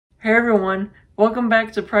Hey everyone, welcome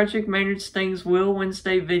back to Project Maynard's Things Wheel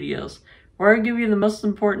Wednesday videos, where I give you the most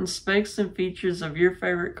important specs and features of your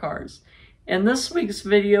favorite cars. In this week's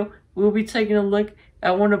video, we'll be taking a look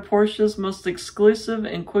at one of Porsche's most exclusive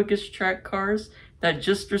and quickest track cars that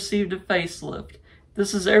just received a facelift.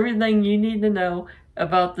 This is everything you need to know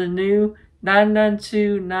about the new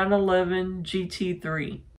 992 911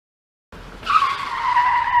 GT3.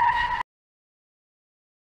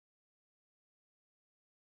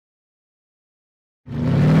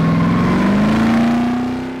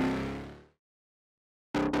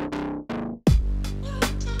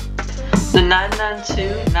 The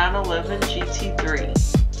 992 911 GT3.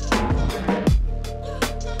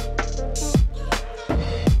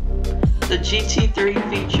 The GT3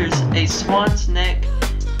 features a swan's neck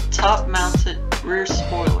top-mounted rear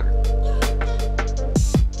spoiler.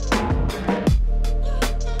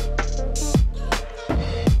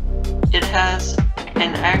 It has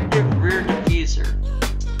an active rear diffuser.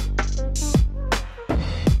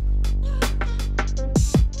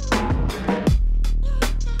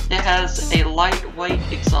 It has a lightweight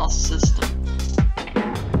exhaust system.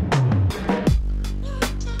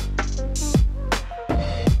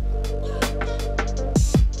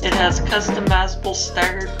 It has customizable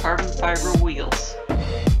staggered carbon fiber wheels.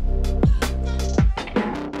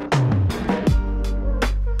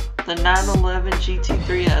 The 911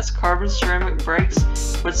 GT3 has carbon ceramic brakes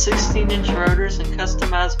with 16-inch rotors and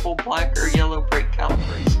customizable black or yellow brake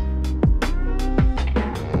calipers.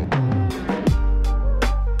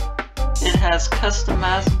 It has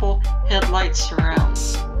customizable headlight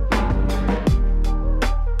surrounds.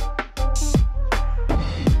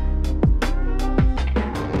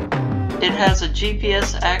 It has a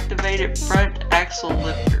GPS activated front axle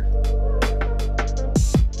lifter.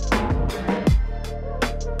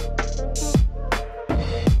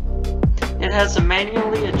 It has a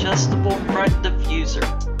manually adjustable front diffuser.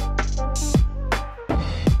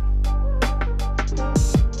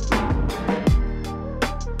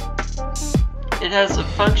 It has a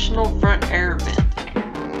functional front air vent.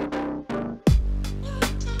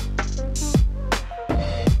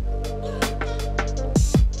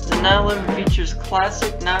 The 911 features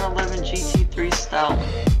classic 911 GT3 styling.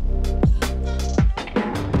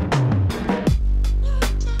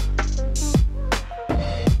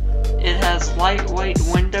 It has lightweight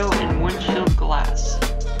window and windshield glass.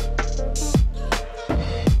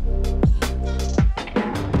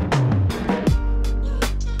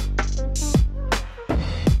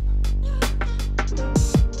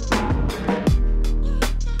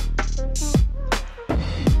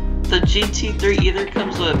 The GT3 either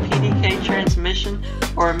comes with a PDK transmission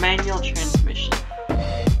or a manual transmission.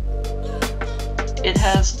 It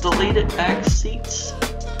has deleted back seats.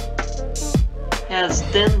 It has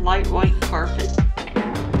thin lightweight carpet.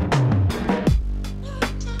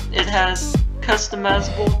 It has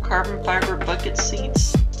customizable carbon fiber bucket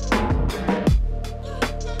seats.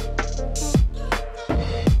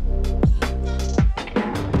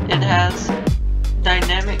 It has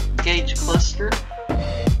dynamic gauge cluster.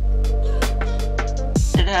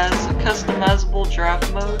 It has customizable drive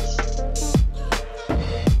modes.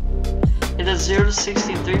 It has 0 to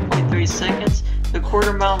 60 in 3.3 seconds, the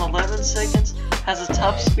quarter mile in 11 seconds, has a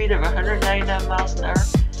top speed of 199 miles an hour,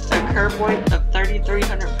 a curb weight of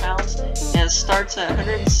 3,300 pounds, and it starts at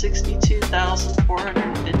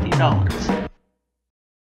 $162,450.